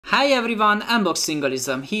Hi everyone,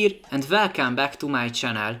 Unboxingalism here and welcome back to my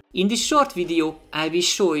channel. In this short video, I will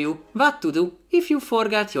show you what to do if you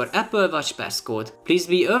forget your Apple Watch passcode. Please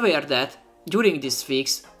be aware that during this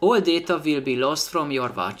fix, all data will be lost from your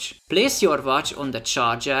watch. Place your watch on the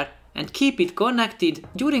charger and keep it connected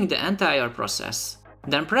during the entire process.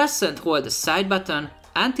 Then press and hold the side button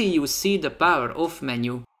until you see the power off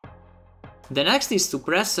menu. The next is to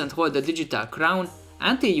press and hold the digital crown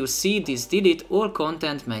until you see this delete all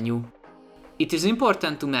content menu. It is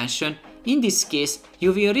important to mention, in this case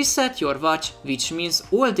you will reset your watch, which means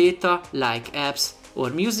all data like apps or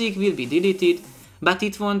music will be deleted, but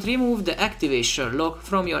it won't remove the activation lock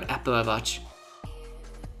from your Apple Watch.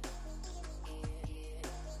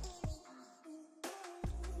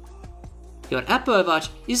 Your Apple Watch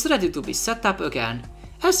is ready to be set up again.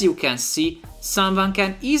 As you can see, someone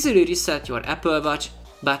can easily reset your Apple Watch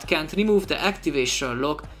but can't remove the activation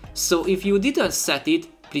lock, so if you didn't set it,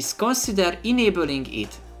 please consider enabling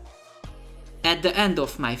it. At the end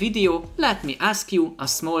of my video, let me ask you a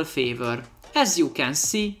small favor. As you can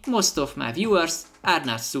see, most of my viewers are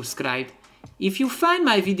not subscribed. If you find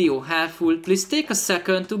my video helpful, please take a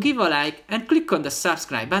second to give a like and click on the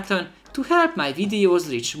subscribe button to help my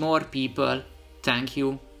videos reach more people. Thank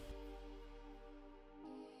you.